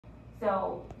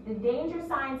So the danger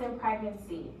signs in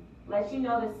pregnancy lets you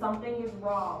know that something is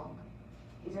wrong.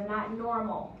 These are not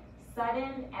normal.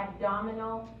 Sudden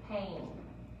abdominal pain.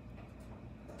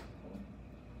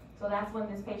 So that's when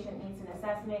this patient needs an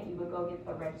assessment. You would go get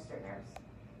the registered nurse.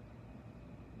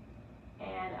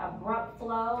 And abrupt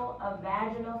flow of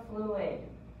vaginal fluid.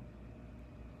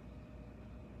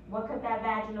 What could that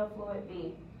vaginal fluid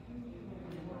be?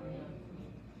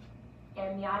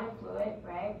 Amniotic fluid,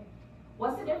 right?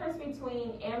 What's the difference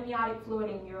between amniotic fluid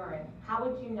and urine? How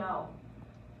would you know?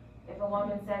 If a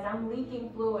woman says, I'm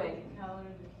leaking fluid,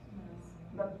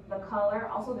 the color,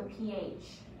 also the pH,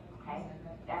 okay?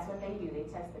 That's what they do, they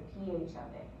test the pH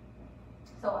of it.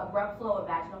 So abrupt flow of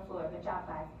vaginal fluid, good job,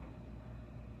 guys.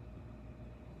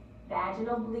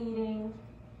 Vaginal bleeding,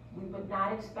 we would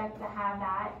not expect to have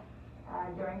that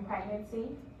during pregnancy.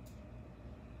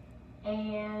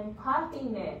 And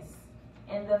puffiness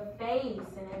in the face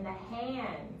and in the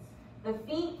hands. The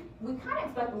feet, we kind of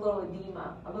expect a little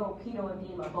edema, a little pedal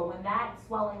edema, but when that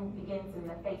swelling begins in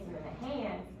the face and in the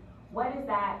hands, what is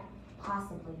that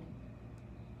possibly?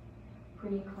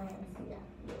 Pre-eclampsia,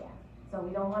 yeah. So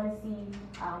we don't want to see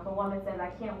if a woman says,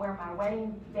 I can't wear my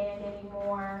wedding band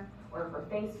anymore, or if her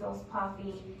face feels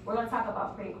puffy. We're going to talk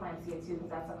about pre-eclampsia too, because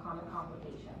that's a common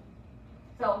complication.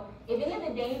 So if any of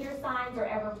the danger signs are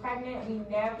ever pregnant, we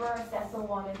never assess a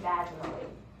woman vaginally.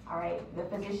 All right, the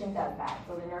physician does that.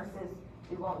 So the nurses,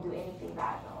 we won't do anything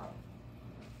vaginally.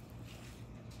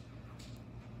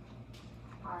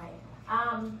 All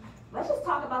right, let's just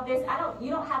talk about this.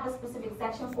 You don't have a specific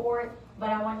section for it,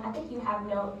 but I think you have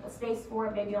a space for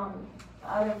it, maybe on the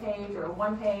other page or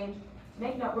one page.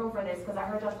 Make room for this because I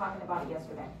heard y'all talking about it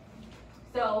yesterday.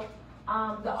 So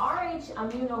the Rh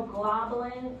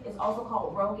immunoglobulin is also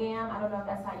called RhoGAM. I don't know if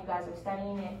that's how you guys are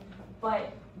studying it,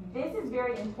 but this is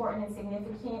very important and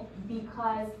significant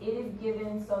because it is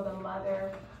given so the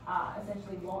mother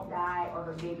essentially won't die or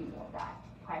her baby won't die.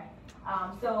 Okay.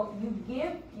 So you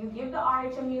give the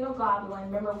Rh immunoglobulin.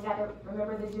 Remember, we got to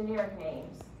remember the generic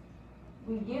names.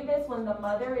 We give this when the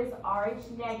mother is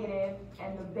Rh negative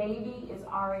and the baby is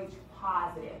Rh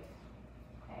positive.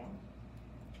 Okay.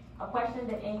 A question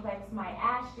that NCLEX might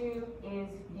ask you is,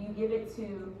 do you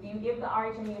give the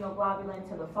Rh immunoglobulin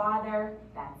to the father?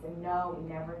 That's a no. We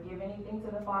never give anything to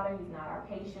the father. He's not our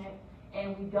patient.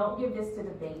 And we don't give this to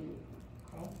the baby.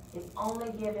 Okay? It's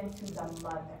only given to the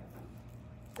mother.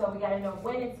 So we got to know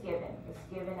when it's given.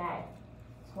 It's given at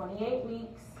 28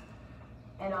 weeks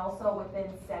and also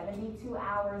within 72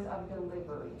 hours of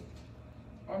delivery.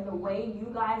 And the way you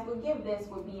guys would give this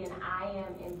would be an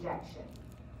IM injection.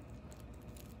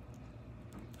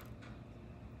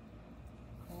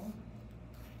 Okay.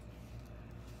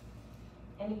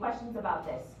 Any questions about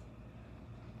this?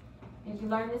 Did you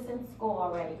learn this in school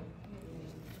already?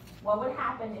 What would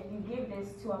happen if you give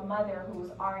this to a mother who is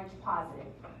Rh positive?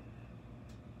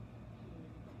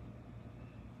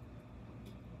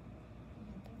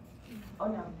 Oh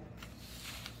no.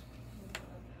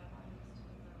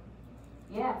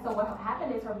 Yeah, so what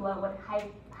happened is her blood would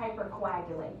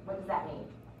hypercoagulate. What does that mean?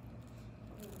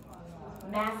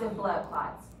 Massive blood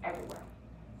clots everywhere.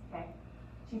 Okay?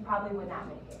 She probably would not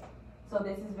make it. So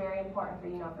this is very important for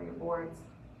for your boards.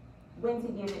 When to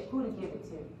give it, who to give it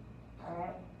to. All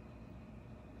right?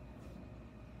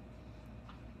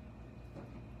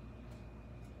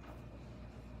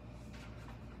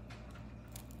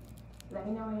 Let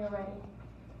me know when you're ready.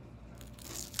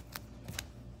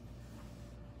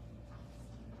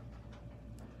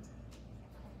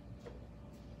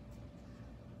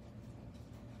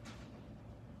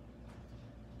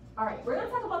 All right, we're going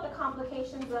to talk about the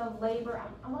complications of labor.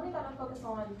 I'm only going to focus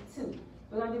on two.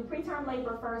 We're going to do preterm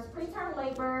labor first. Preterm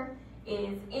labor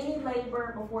is any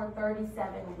labor before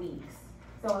 37 weeks.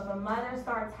 So if a mother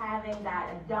starts having that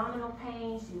abdominal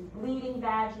pain, she's bleeding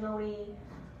vaginally,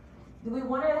 do we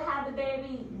want her to have the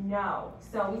baby? No.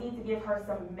 So we need to give her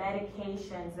some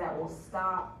medications that will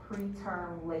stop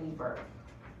preterm labor.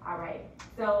 All right,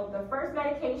 so the first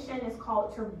medication is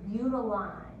called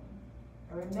terbutaline.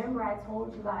 Remember, I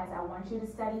told you guys I want you to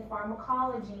study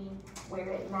pharmacology where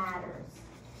it matters.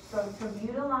 So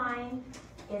terbutaline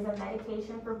is a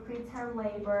medication for preterm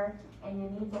labor, and you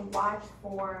need to watch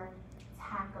for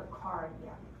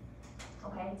tachycardia.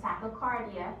 Okay,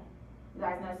 tachycardia, you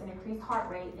guys notice an increased heart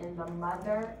rate in the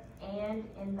mother and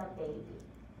in the baby.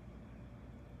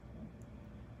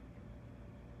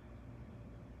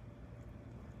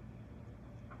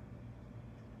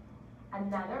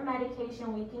 Another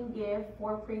medication we can give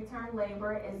for preterm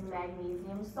labor is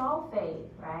magnesium sulfate,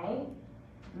 right?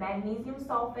 Magnesium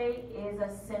sulfate is a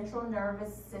central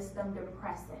nervous system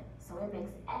depressant, so it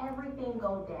makes everything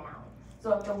go down.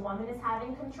 So if the woman is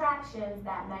having contractions,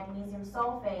 that magnesium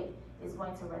sulfate is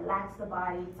going to relax the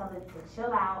body, tell it to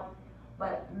chill out.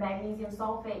 But magnesium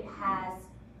sulfate has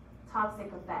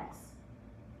toxic effects,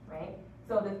 right?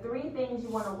 So the three things you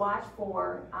want to watch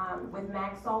for with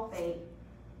mag sulfate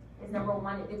is number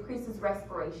one, it decreases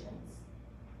respirations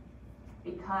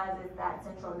because it's that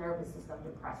central nervous system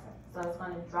depressant. So it's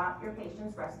going to drop your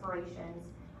patient's respirations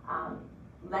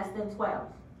less than 12,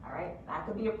 all right? That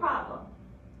could be a problem.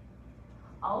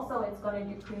 Also, it's going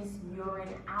to decrease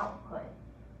urine output.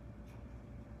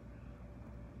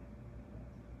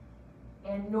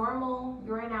 And normal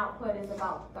urine output is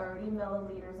about 30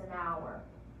 milliliters an hour.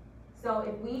 So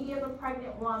if we give a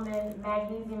pregnant woman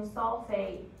magnesium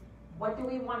sulfate, what do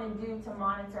we want to do to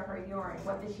monitor her urine?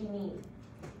 What does she need?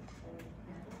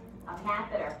 A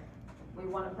catheter. We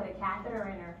want to put a catheter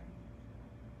in her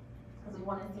because we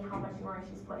want to see how much urine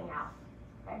she's putting out.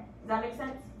 Okay, does that make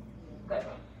sense? Good.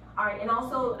 All right, and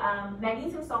also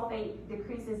magnesium sulfate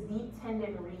decreases deep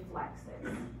tendon reflexes.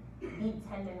 Deep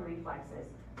tendon reflexes.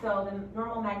 So the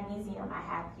normal magnesium I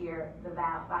have here, the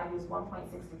value is 1.6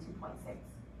 to 2.6.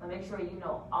 So make sure you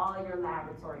know all your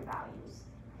laboratory values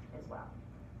as well.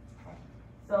 Okay.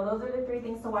 So those are the three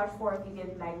things to watch for if you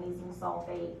give magnesium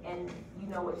sulfate, and you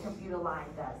know what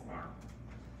terbutaline does now.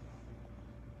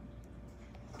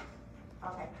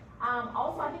 Okay.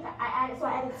 Also, I think I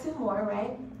added two more,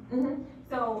 right?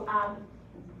 So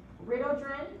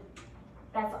Ridodrin,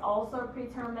 that's also a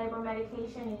preterm labor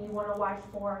medication, and you want to watch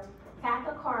for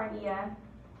tachycardia,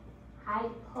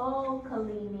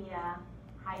 hypokalemia,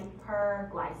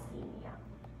 hyperglycemia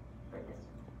for this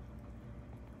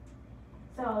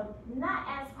one. So not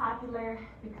as popular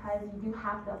because you do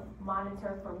have to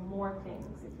monitor for more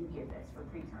things if you give this for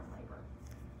preterm labor.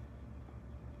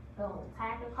 So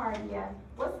tachycardia,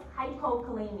 what's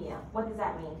hypokalemia? What does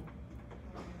that mean?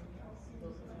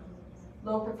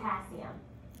 Low potassium.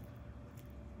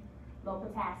 Low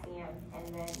potassium, and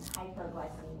then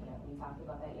hyperglycemia. We talked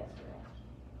about that yesterday.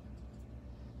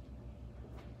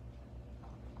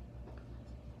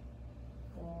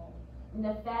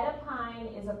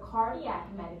 Nifedipine is a cardiac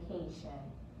medication,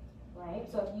 right?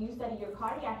 So if you study your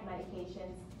cardiac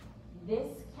medications,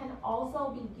 this can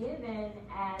also be given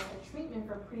as a treatment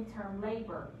for preterm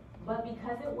labor. But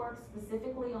because it works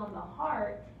specifically on the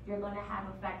heart, you're going to have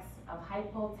effects of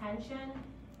hypotension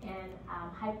and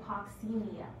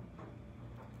hypoxemia.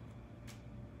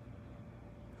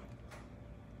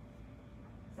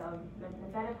 So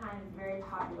nifedipine is very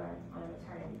popular on a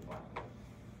maternity ward.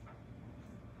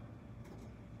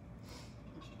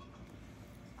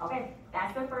 Okay,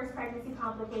 that's the first pregnancy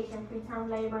complication,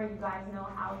 preterm labor. You guys know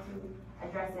how to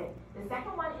address it. The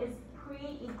second one is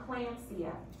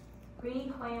pre-eclampsia.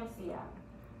 Pre-eclampsia.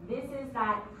 This is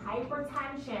that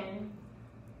hypertension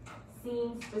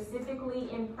seen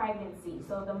specifically in pregnancy.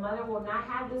 So the mother will not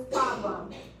have this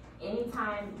problem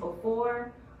anytime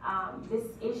before this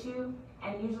issue,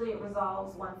 and usually it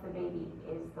resolves once the baby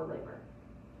is delivered.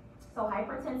 So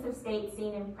hypertensive state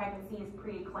seen in pregnancy is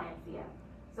pre-eclampsia.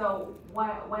 So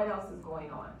what else is going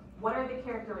on? What are the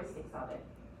characteristics of it?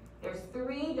 There's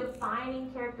three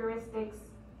defining characteristics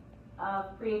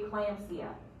of preeclampsia.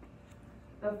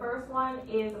 The first one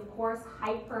is, of course,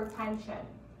 hypertension.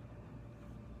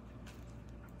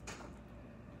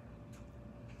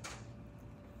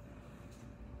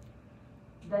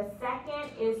 The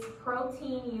second is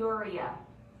proteinuria.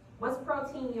 What's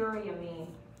proteinuria mean?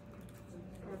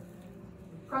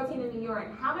 Protein in the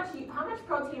urine. How much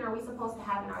protein are we supposed to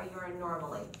have in our urine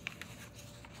normally?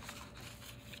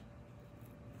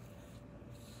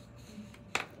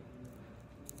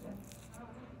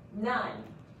 None.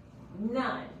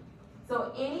 None.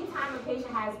 So anytime a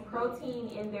patient has protein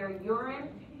in their urine,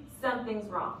 something's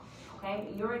wrong. Okay?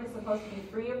 The urine is supposed to be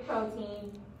free of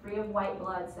protein, free of white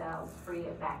blood cells, free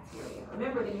of bacteria.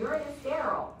 Remember, the urine is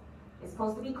sterile. It's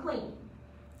supposed to be clean.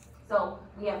 So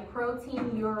we have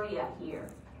proteinuria here.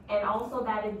 And also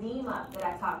that edema that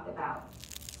I talked about.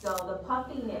 So the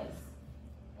puffiness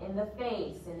in the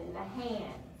face and in the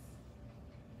hands.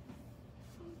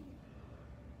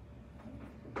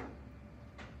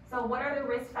 So what are the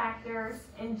risk factors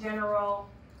in general?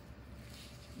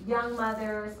 Young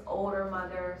mothers, older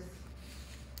mothers.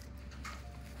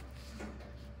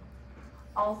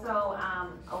 Also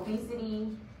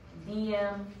obesity,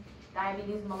 DM,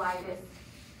 diabetes mellitus.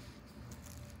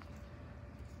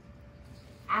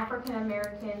 African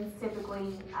Americans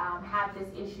typically have this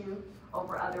issue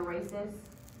over other races.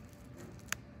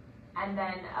 And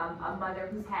then a mother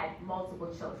who's had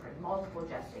multiple children, multiple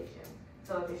gestations.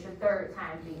 So if it's your third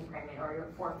time being pregnant or your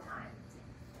fourth time.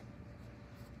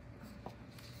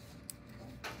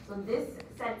 So this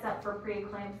sets up for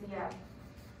preeclampsia.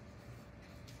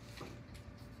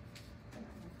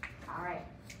 All right.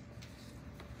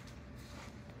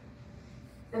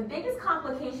 The biggest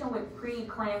complication with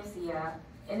preeclampsia,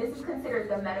 and this is considered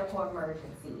the medical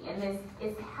emergency, and this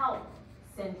is HELP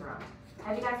syndrome.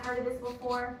 Have you guys heard of this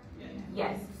before?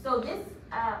 Yes. So this,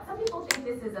 some people think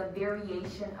this is a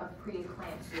variation of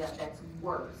preeclampsia that's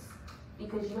worse,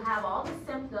 because you have all the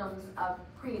symptoms of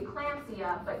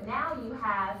preeclampsia, but now you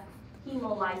have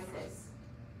hemolysis.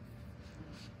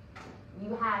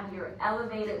 You have your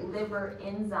elevated liver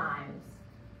enzymes,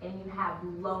 and you have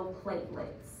low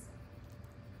platelets.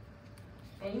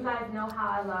 And you guys know how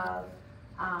I love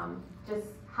just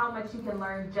how much you can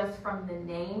learn just from the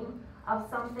name of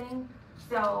something.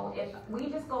 So if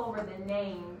we just go over the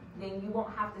name, then you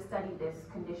won't have to study this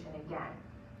condition again.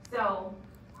 So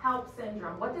HELP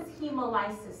syndrome, what does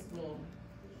hemolysis mean?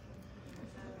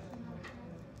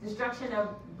 Destruction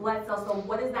of blood cells. So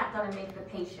what is that going to make the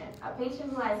patient? A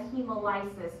patient who has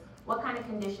hemolysis, what kind of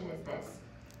condition is this?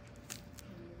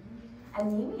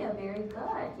 Anemia, very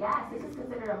good. Yes, this is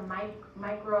considered a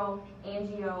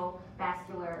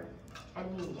microangiovascular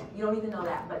anemia. You don't even know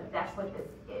that, but that's what this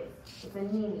is. It's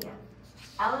anemia.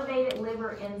 Elevated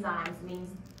liver enzymes means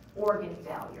organ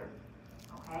failure,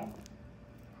 okay?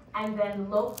 And then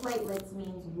low platelets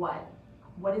means what?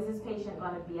 What is this patient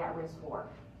going to be at risk for?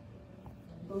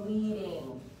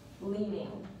 Bleeding,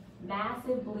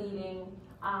 massive bleeding,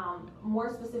 more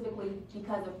specifically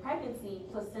because of pregnancy,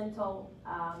 placental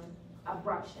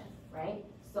abruption, right?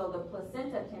 So the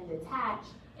placenta can detach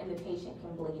and the patient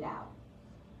can bleed out.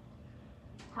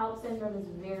 HELP syndrome is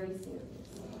very serious.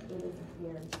 It is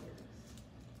very serious.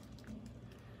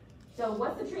 So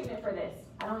what's the treatment for this?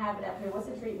 I don't have it up here. What's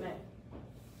the treatment?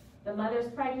 The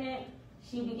mother's pregnant.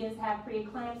 She begins to have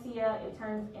preeclampsia. It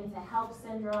turns into HELP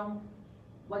syndrome.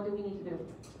 What do we need to do?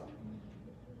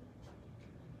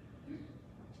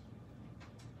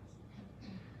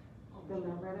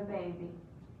 Deliver the baby.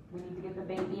 We need to get the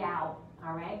baby out,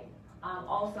 all right?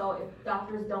 Also, if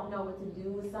doctors don't know what to do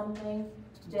with something,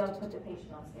 they'll put the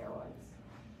patient on steroids,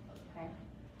 okay?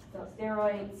 So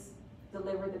steroids,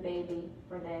 deliver the baby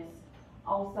for this.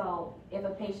 Also, if a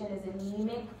patient is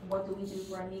anemic, what do we do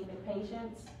for anemic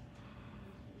patients?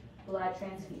 Blood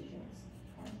transfusions,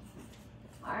 okay?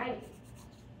 All right.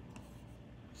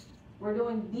 We're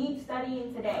doing deep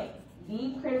studying today,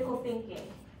 deep critical thinking.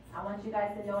 I want you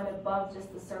guys to know it above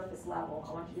just the surface level.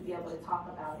 I want you to be able to talk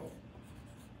about it.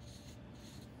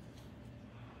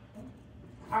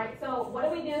 All right, so what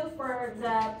do we do for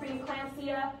the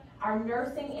preeclampsia? Our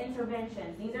nursing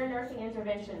interventions. These are nursing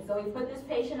interventions. So we put this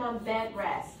patient on bed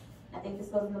rest. I think this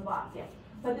goes in the box, yeah.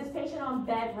 Put this patient on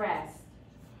bed rest.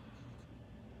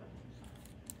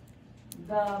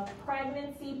 The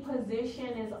pregnancy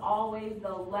position is always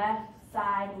the left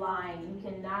side line. You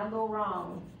cannot go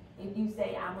wrong if you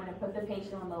say, I'm going to put the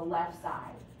patient on the left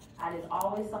side. That is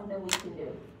always something we can do.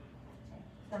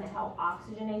 It's going to help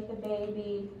oxygenate the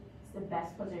baby. It's the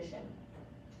best position.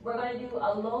 We're going to do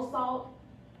a low salt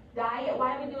diet.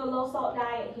 Why do we do a low salt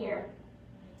diet here?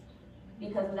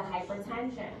 Because of the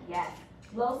hypertension, yes.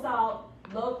 Low salt,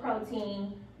 low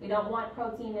protein. We don't want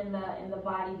protein in the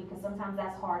body because sometimes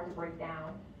that's hard to break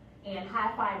down. And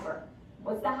high fiber.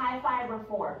 What's the high fiber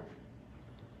for?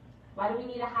 Why do we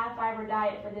need a high fiber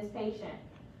diet for this patient?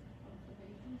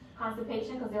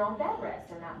 Constipation, because they're on bed rest,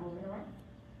 they're not moving around.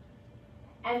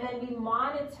 And then we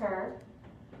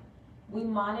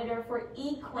monitor for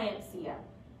eclampsia.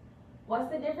 What's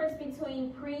the difference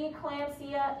between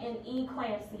preeclampsia and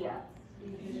eclampsia?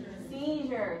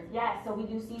 Seizures, yes, so we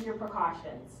do seizure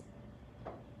precautions.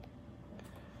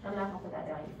 I'm not gonna put that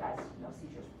down, you guys know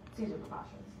seizure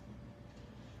precautions.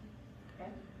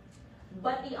 Okay?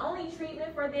 But the only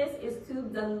treatment for this is to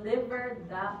deliver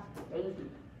the baby.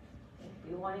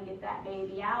 We want to get that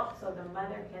baby out so the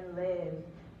mother can live.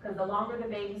 Because the longer the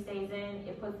baby stays in,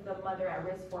 it puts the mother at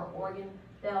risk for organ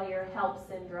failure, HELP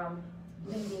syndrome,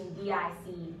 bleeding,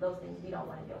 DIC, those things we don't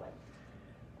want to deal with.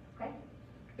 Okay?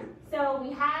 So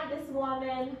we have this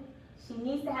woman. She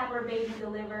needs to have her baby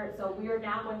delivered. So we are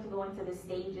now going to go into the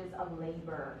stages of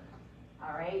labor.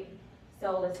 All right?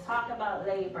 So let's talk about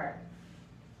labor.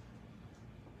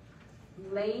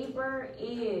 Labor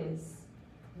is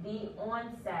the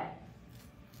onset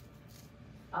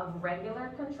of regular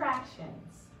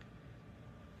contractions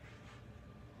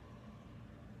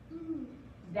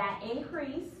that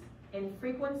increase in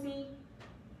frequency,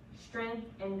 strength,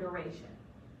 and duration.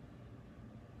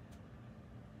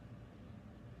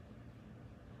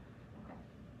 Okay.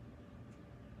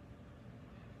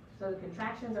 So the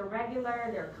contractions are regular,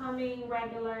 they're coming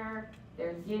regular,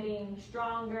 they're getting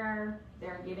stronger,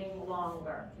 they're getting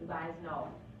longer. You guys know.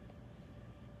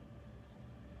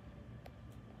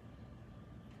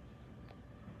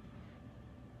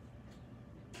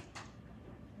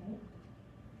 Okay.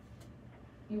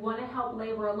 You want to help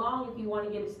labor along. If you want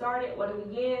to get it started, what do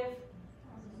we give?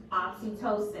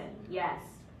 Oxytocin, yes.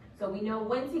 So we know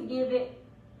when to give it,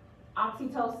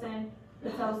 oxytocin,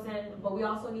 pitocin, but we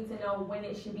also need to know when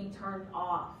it should be turned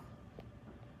off.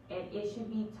 And it should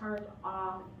be turned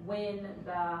off when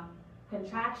the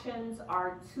contractions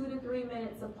are 2 to 3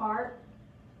 minutes apart,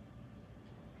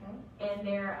 okay? And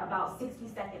they're about 60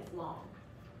 seconds long.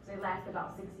 So they last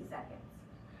about 60 seconds.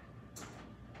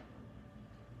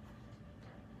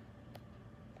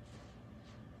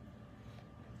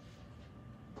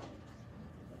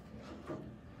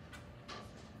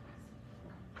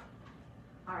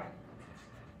 All right.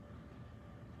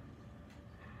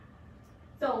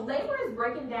 So labor is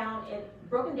broken down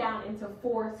into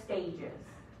 4 stages.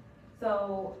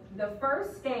 So the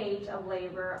first stage of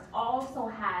labor also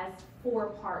has 4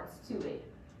 parts to it.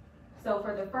 So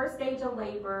for the first stage of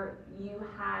labor, you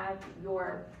have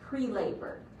your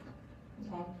pre-labor,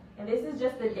 okay? And this is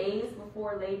just the days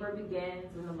before labor begins,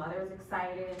 and the mother's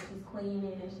excited, and she's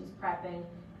cleaning, and she's prepping,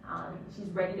 she's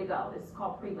ready to go. This is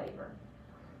called pre-labor.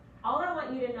 All I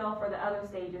want you to know for the other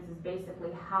stages is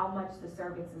basically how much the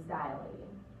cervix is dilating.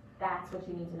 That's what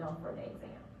you need to know for the exam.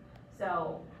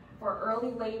 So for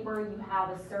early labor, you have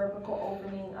a cervical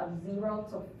opening of 0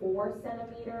 to 4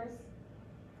 centimeters.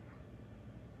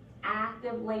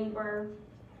 Active labor,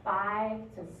 5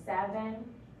 to 7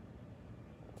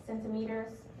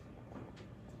 centimeters.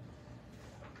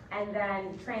 And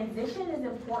then transition is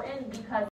important because